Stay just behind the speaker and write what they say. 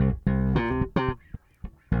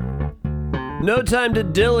No time to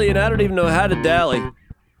dilly, and I don't even know how to dally.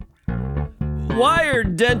 Why are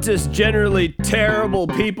dentists generally terrible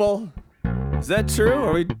people? Is that true?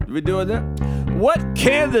 Are we doing that? What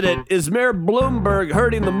candidate is Mayor Bloomberg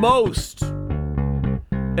hurting the most?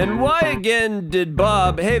 And why again did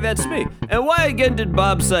Bob, hey, that's me. And why again did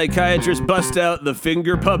Bob's psychiatrist bust out the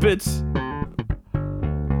finger puppets?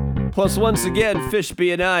 Plus, once again,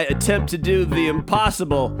 Fishby and I attempt to do the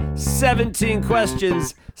impossible. 17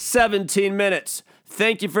 questions, 17 minutes.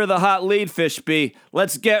 Thank you for the hot lead, Fishby.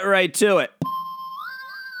 Let's get right to it.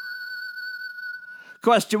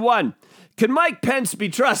 Question 1. Can Mike Pence be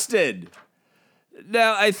trusted?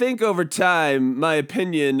 Now, I think over time, my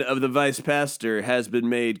opinion of the vice pastor has been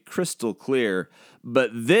made crystal clear, but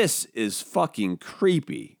this is fucking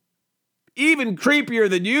creepy. Even creepier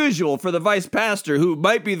than usual for the vice pastor, who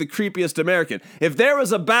might be the creepiest American. If there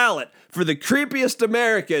was a ballot for the creepiest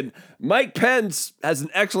American, Mike Pence has an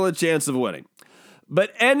excellent chance of winning.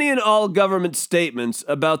 But any and all government statements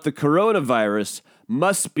about the coronavirus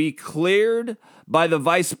must be cleared by the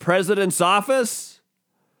vice president's office?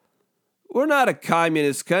 We're not a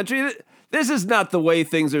communist country. This is not the way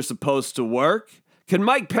things are supposed to work. Can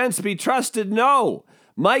Mike Pence be trusted? No.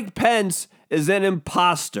 Mike Pence is an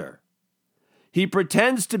imposter. He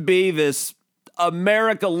pretends to be this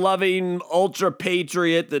America-loving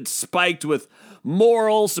ultra-patriot that's spiked with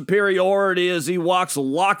moral superiority as he walks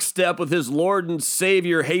lockstep with his Lord and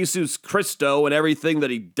Savior Jesus Christo and everything that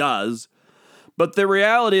he does. But the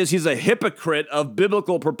reality is he's a hypocrite of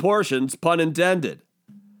biblical proportions, pun intended.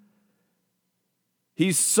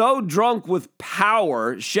 He's so drunk with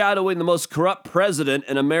power, shadowing the most corrupt president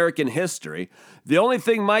in American history. The only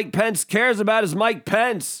thing Mike Pence cares about is Mike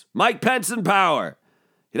Pence. Mike Pence in power.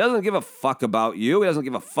 He doesn't give a fuck about you. He doesn't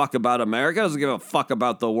give a fuck about America. He doesn't give a fuck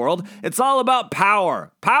about the world. It's all about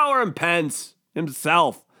power. Power and Pence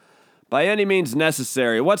himself. By any means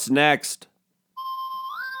necessary. What's next?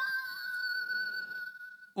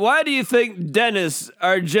 Why do you think dentists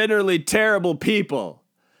are generally terrible people?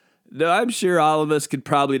 No, I'm sure all of us could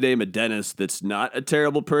probably name a dentist that's not a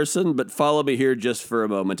terrible person, but follow me here just for a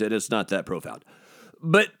moment, and it's not that profound.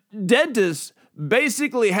 But dentists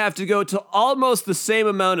basically have to go to almost the same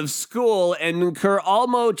amount of school and incur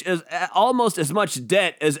almost as much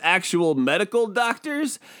debt as actual medical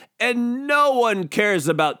doctors, and no one cares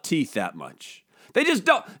about teeth that much. They just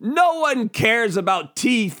don't. No one cares about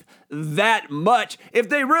teeth that much. If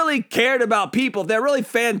they really cared about people, if they're really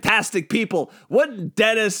fantastic people, wouldn't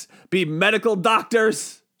dentists be medical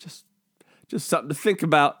doctors? Just something to think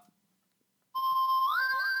about.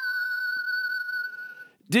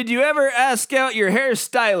 Did you ever ask out your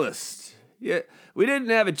hairstylist? Yeah, we didn't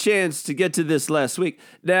have a chance to get to this last week.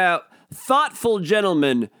 Now, thoughtful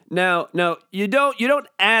gentlemen, now you don't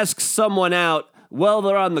ask someone out while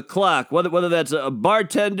they're on the clock, whether that's a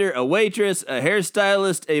bartender, a waitress, a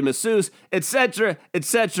hairstylist, a masseuse, etc.,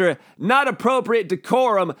 etc. Not appropriate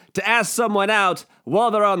decorum to ask someone out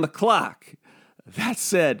while they're on the clock. That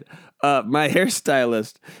said, my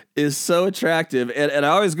hairstylist is so attractive, and I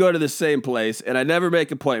always go to the same place, and I never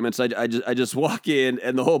make appointments. I just walk in,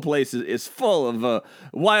 and the whole place is full of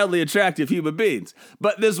wildly attractive human beings.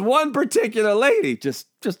 But this one particular lady just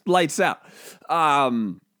lights out.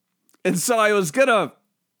 And so I was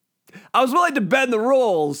willing to bend the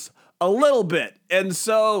rules a little bit. And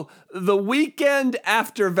so the weekend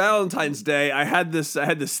after Valentine's Day, I had this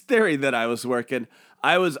theory that I was working.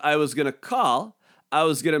 I was going to call, I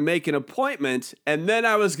was going to make an appointment, and then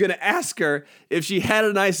I was going to ask her if she had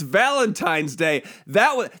a nice Valentine's Day.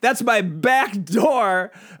 That's my back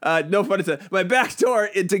door, no fun to say, my back door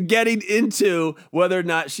into getting into whether or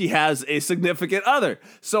not she has a significant other.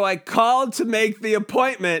 So I called to make the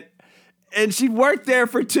appointment, and she worked there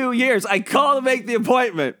for 2 years. I called to make the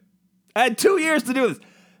appointment. I had 2 years to do this.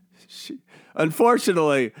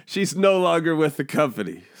 Unfortunately, she's no longer with the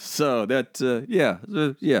company. So that's what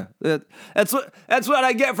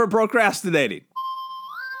I get for procrastinating.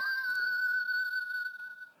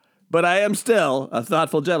 But I am still a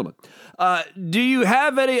thoughtful gentleman. Do you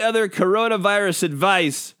have any other coronavirus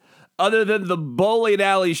advice other than the bowling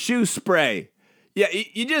alley shoe spray? Yeah,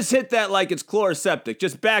 you just hit that like it's chloroseptic,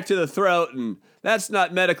 just back to the throat, and that's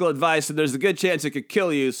not medical advice, and there's a good chance it could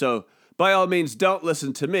kill you, so by all means, don't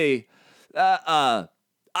listen to me. I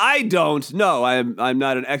don't know. I'm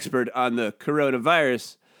not an expert on the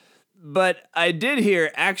coronavirus, but I did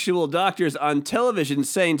hear actual doctors on television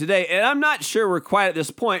saying today, and I'm not sure we're quite at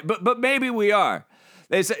this point, but maybe we are.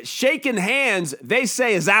 They say shaking hands, they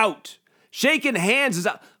say, is out. Shaking hands is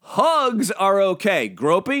out. Hugs are okay.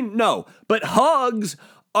 Groping? No. But hugs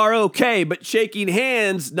are okay, but shaking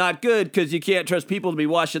hands, not good, because you can't trust people to be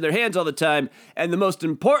washing their hands all the time. And the most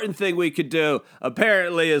important thing we could do,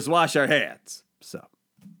 apparently, is wash our hands. So,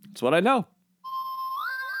 that's what I know.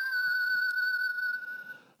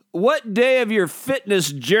 What day of your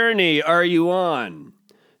fitness journey are you on?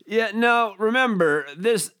 Yeah, no, remember,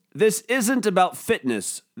 this isn't about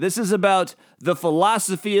fitness. This is about the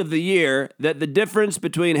philosophy of the year that the difference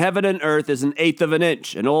between heaven and earth is an eighth of an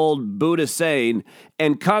inch, an old Buddha saying,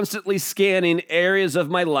 and constantly scanning areas of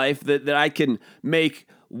my life that I can make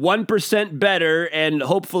 1% better and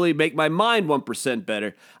hopefully make my mind 1%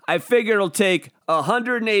 better. I figure it'll take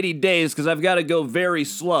 180 days, because I've got to go very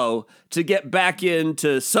slow, to get back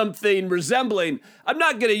into something resembling, I'm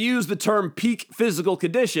not going to use the term peak physical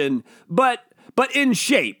condition, but in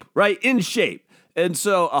shape, right? In shape. And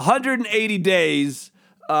so 180 days,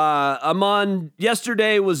 I'm on,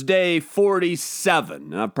 yesterday was day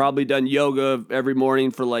 47. And I've probably done yoga every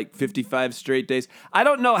morning for like 55 straight days. I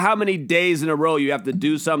don't know how many days in a row you have to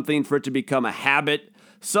do something for it to become a habit.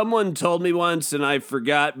 Someone told me once, and I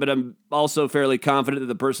forgot, but I'm also fairly confident that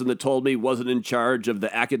the person that told me wasn't in charge of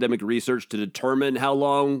the academic research to determine how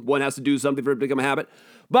long one has to do something for it to become a habit.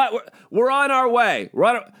 But we're on our way.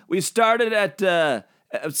 We started at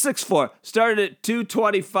 6'4", started at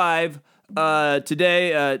 225,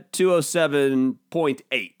 today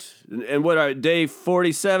 207.8. And what are day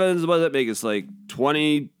 47s? What does that make us, like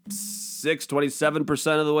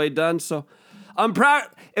 27% of the way done? So I'm proud.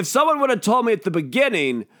 If someone would have told me at the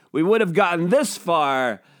beginning we would have gotten this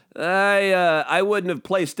far, I wouldn't have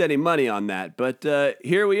placed any money on that. But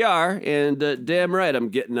here we are, and damn right I'm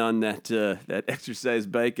getting on that exercise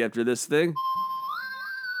bike after this thing.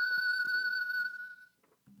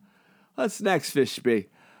 What's next, Fishby?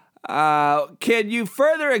 Can you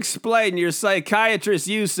further explain your psychiatrist's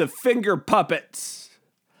use of finger puppets?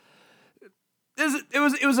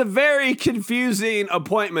 It was a very confusing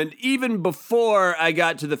appointment even before I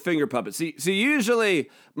got to the finger puppet. See, usually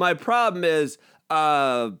my problem is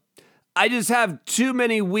I just have too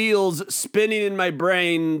many wheels spinning in my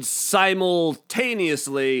brain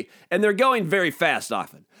simultaneously, and they're going very fast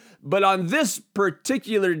often. But on this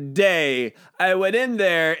particular day, I went in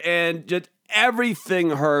there and just everything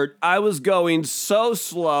hurt. I was going so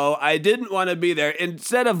slow. I didn't want to be there.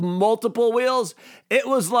 Instead of multiple wheels, it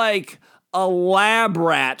was like a lab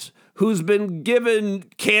rat who's been given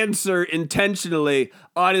cancer intentionally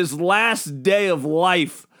on his last day of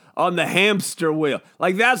life on the hamster wheel.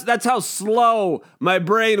 Like that's how slow my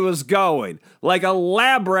brain was going. Like a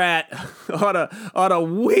lab rat on a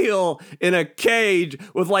wheel in a cage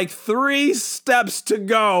with like 3 steps to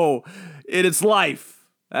go in its life.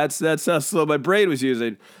 That's how slow my brain was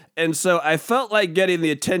using. And so I felt like getting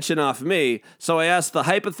the attention off me, so I asked the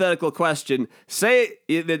hypothetical question, say,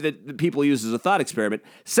 that people use as a thought experiment,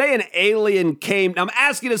 say an alien came, I'm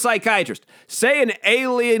asking a psychiatrist, say an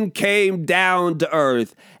alien came down to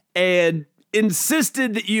Earth and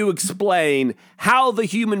insisted that you explain how the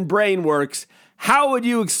human brain works, how would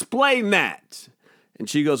you explain that? And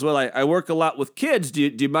she goes, well, I work a lot with kids. Do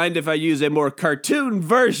you mind if I use a more cartoon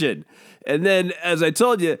version? And then, as I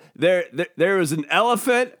told you, there was an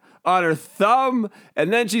elephant on her thumb,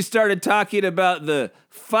 and then she started talking about the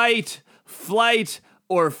fight, flight,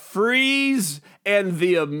 or freeze, and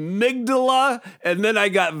the amygdala, and then I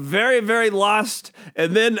got very, very lost,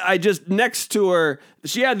 and then I just, next to her,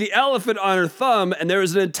 she had the elephant on her thumb, and there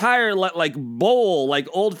was an entire, like, bowl, like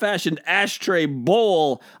old-fashioned ashtray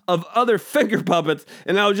bowl of other finger puppets,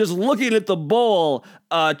 and I was just looking at the bowl,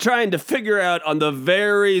 trying to figure out on the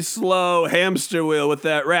very slow hamster wheel with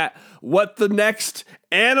that rat what the next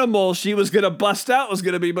animal she was going to bust out was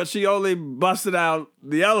going to be, but she only busted out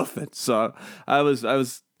the elephant, so I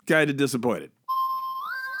was kind of disappointed.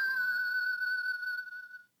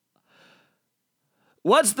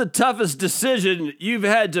 What's the toughest decision you've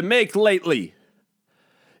had to make lately?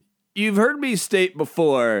 You've heard me state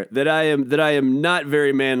before that I am not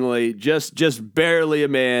very manly, just barely a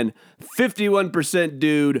man, 51%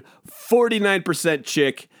 dude, 49%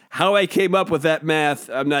 chick. How I came up with that math,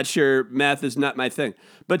 I'm not sure. Math is not my thing.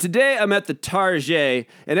 But today I'm at the Target,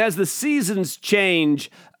 and as the seasons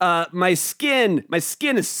change, my skin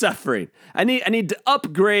is suffering. I need to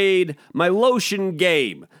upgrade my lotion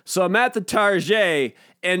game. So I'm at the Target,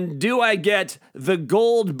 and do I get the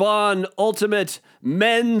Gold Bond Ultimate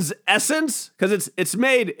Men's Essence? Because it's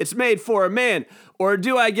made for a man. Or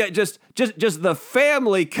do I get just the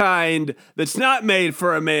family kind that's not made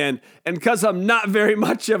for a man? And because I'm not very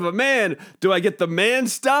much of a man, do I get the man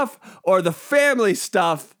stuff or the family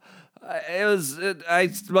stuff?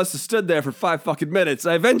 I must have stood there for 5 fucking minutes.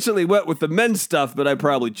 I eventually went with the men's stuff, but I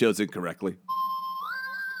probably chose incorrectly.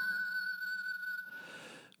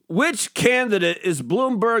 Which candidate is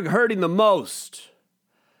Bloomberg hurting the most?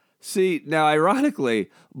 See, now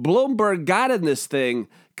ironically, Bloomberg got in this thing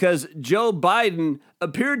because Joe Biden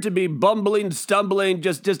appeared to be bumbling, stumbling,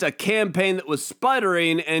 just a campaign that was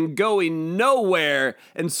sputtering and going nowhere,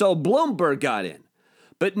 and so Bloomberg got in.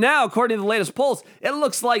 But now, according to the latest polls, it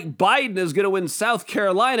looks like Biden is going to win South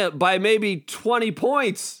Carolina by maybe 20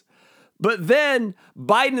 points. But then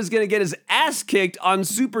Biden is going to get his ass kicked on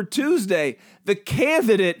Super Tuesday. The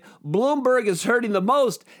candidate Bloomberg is hurting the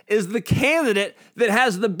most is the candidate that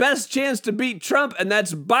has the best chance to beat Trump, and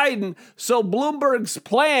that's Biden. So Bloomberg's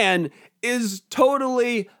plan is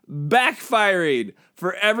totally backfiring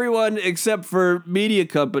for everyone except for media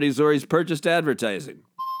companies where he's purchased advertising.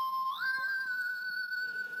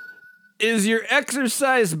 Is your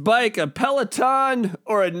exercise bike a Peloton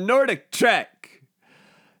or a Nordic Trek?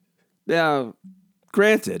 Now,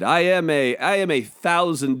 granted, I am a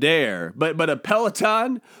thousandaire, but a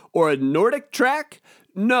Peloton or a Nordic Trek?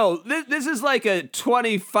 No, this is like a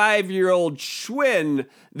 25-year-old Schwinn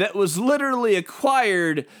that was literally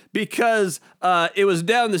acquired because it was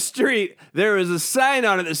down the street. There was a sign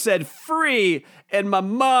on it that said free, and my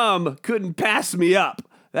mom couldn't pass me up.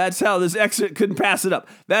 That's how this couldn't pass it up.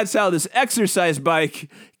 That's how this exercise bike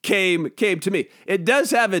came to me. It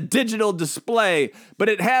does have a digital display, but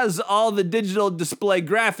it has all the digital display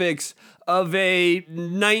graphics of a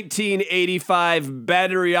 1985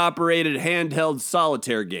 battery-operated handheld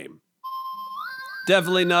solitaire game.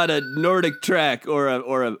 Definitely not a Nordic Trek or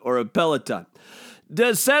a Peloton.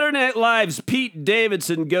 Does Saturday Night Live's Pete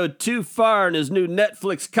Davidson go too far in his new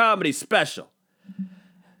Netflix comedy special?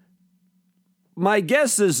 My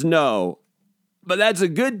guess is no, but that's a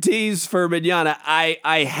good tease for Manana.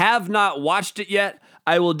 I have not watched it yet.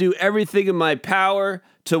 I will do everything in my power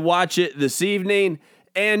to watch it this evening.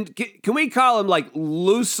 And can we call him like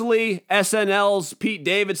loosely SNL's Pete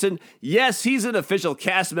Davidson? Yes, he's an official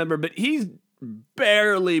cast member, but he's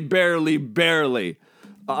barely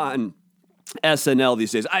on SNL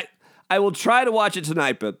these days. I will try to watch it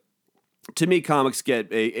tonight, but to me, comics get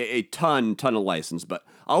a ton of license, but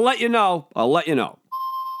I'll let you know.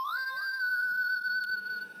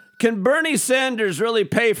 Can Bernie Sanders really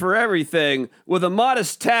pay for everything with a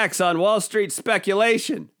modest tax on Wall Street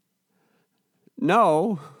speculation?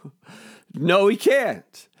 No, he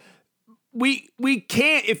can't. We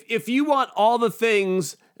can't. If you want all the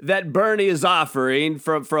things that Bernie is offering,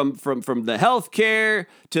 from the healthcare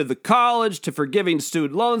to the college to forgiving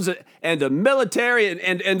student loans and the military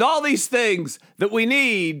and all these things that we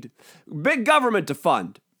need big government to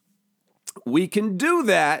fund, we can do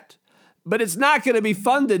that, but it's not going to be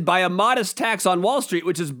funded by a modest tax on Wall Street,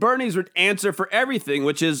 which is Bernie's answer for everything,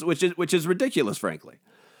 which is ridiculous, frankly.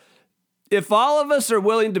 If all of us are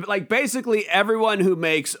willing to, like basically everyone who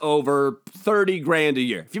makes over 30 grand a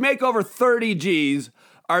year, if you make over 30 G's,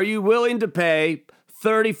 are you willing to pay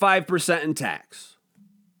 35% in tax?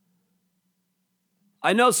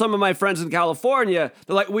 I know some of my friends in California,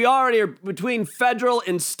 they're like, we already are between federal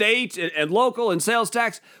and state and local and sales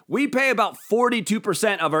tax. We pay about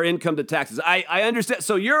 42% of our income to taxes. I understand.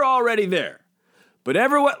 So you're already there. But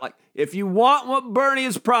everyone, like, if you want what Bernie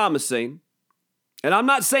is promising, and I'm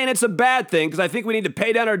not saying it's a bad thing because I think we need to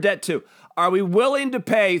pay down our debt too. Are we willing to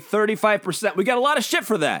pay 35%? We got a lot of shit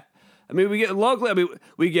for that. I mean, we get locally,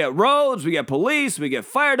 we get roads, we get police, we get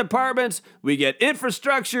fire departments, we get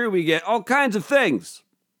infrastructure, we get all kinds of things.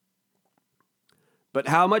 But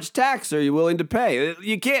how much tax are you willing to pay?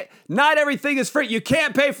 You can't, not everything is free. You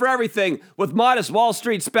can't pay for everything with modest Wall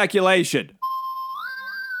Street speculation.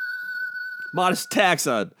 Modest tax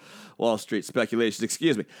on Wall Street speculation,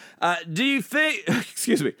 excuse me. Do you think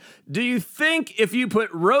if you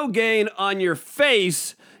put Rogaine on your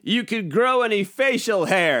face, you could grow any facial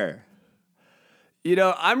hair? You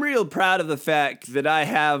know, I'm real proud of the fact that I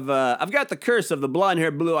have, I've got the curse of the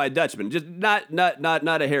blonde-haired, blue-eyed Dutchman. Just not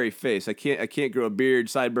a hairy face. I can't grow a beard,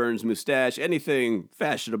 sideburns, mustache, anything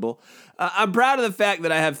fashionable. I'm proud of the fact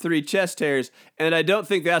that I have 3 chest hairs, and I don't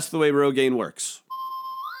think that's the way Rogaine works.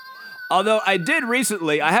 Although I did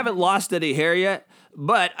recently, I haven't lost any hair yet,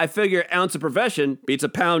 but I figure ounce of prevention beats a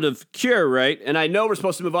pound of cure, right? And I know we're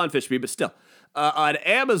supposed to move on, Fishby, but still. On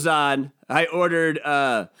Amazon, I ordered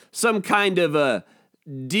some kind of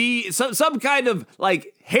some kind of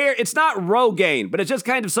like hair. It's not Rogaine, but it's just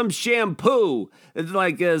kind of some shampoo. It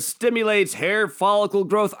like stimulates hair follicle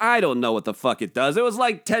growth. I don't know what the fuck it does. It was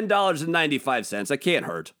like $10.95. It can't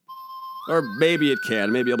hurt. Or maybe it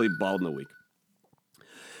can. Maybe I'll be bald in a week.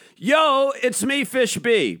 Yo, it's me, Fish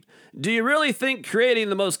B. Do you really think creating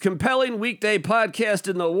the most compelling weekday podcast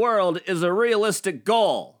in the world is a realistic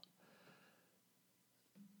goal?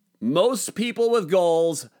 Most people with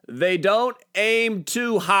goals, They don't aim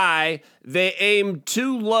too high, they aim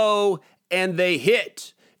too low, and they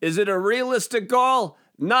hit. Is it a realistic goal?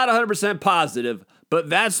 Not 100% positive, but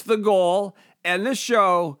that's the goal. And this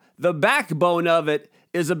show, the backbone of it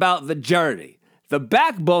is about the journey. The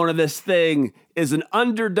backbone of this thing is an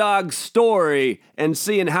underdog story and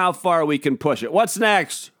seeing how far we can push it. What's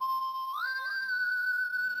next?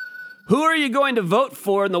 Who are you going to vote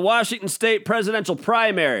for in the Washington State presidential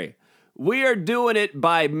primary? We are doing it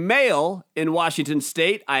by mail in Washington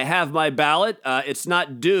State. I have my ballot. It's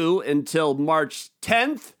not due until March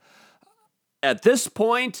 10th. At this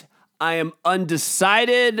point, I am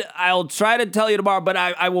undecided. I'll try to tell you tomorrow, but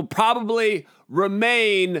I will probably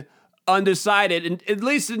remain undecided, at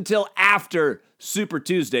least until after Super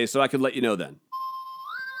Tuesday, so I can let you know then.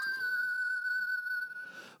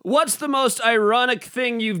 What's the most ironic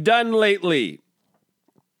thing you've done lately?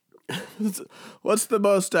 What's the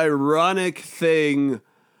most ironic thing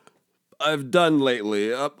I've done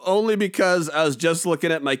lately? Only because I was just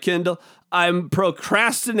looking at my Kindle. I'm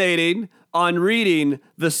procrastinating on reading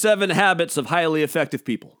The 7 Habits of Highly Effective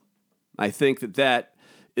People. I think that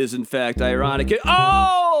is, in fact, ironic.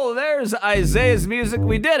 Oh, there's Isaiah's music.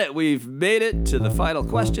 We did it. We've made it to the final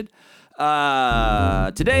question.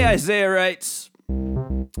 Today, Isaiah writes,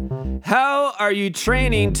 how are you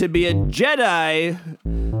training to be a Jedi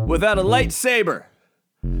without a lightsaber?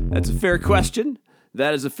 That's a fair question.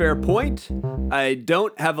 That is a fair point. I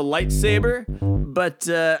don't have a lightsaber, but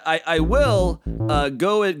I will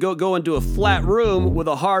go into a flat room with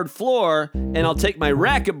a hard floor, and I'll take my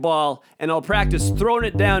racquetball and I'll practice throwing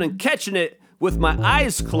it down and catching it with my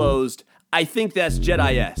eyes closed. I think that's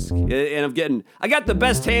Jedi-esque, and I got the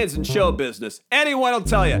best hands in show business. Anyone will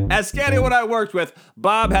tell you. Ask anyone I worked with.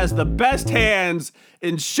 Bob has the best hands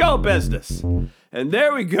in show business. And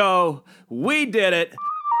there we go. We did it.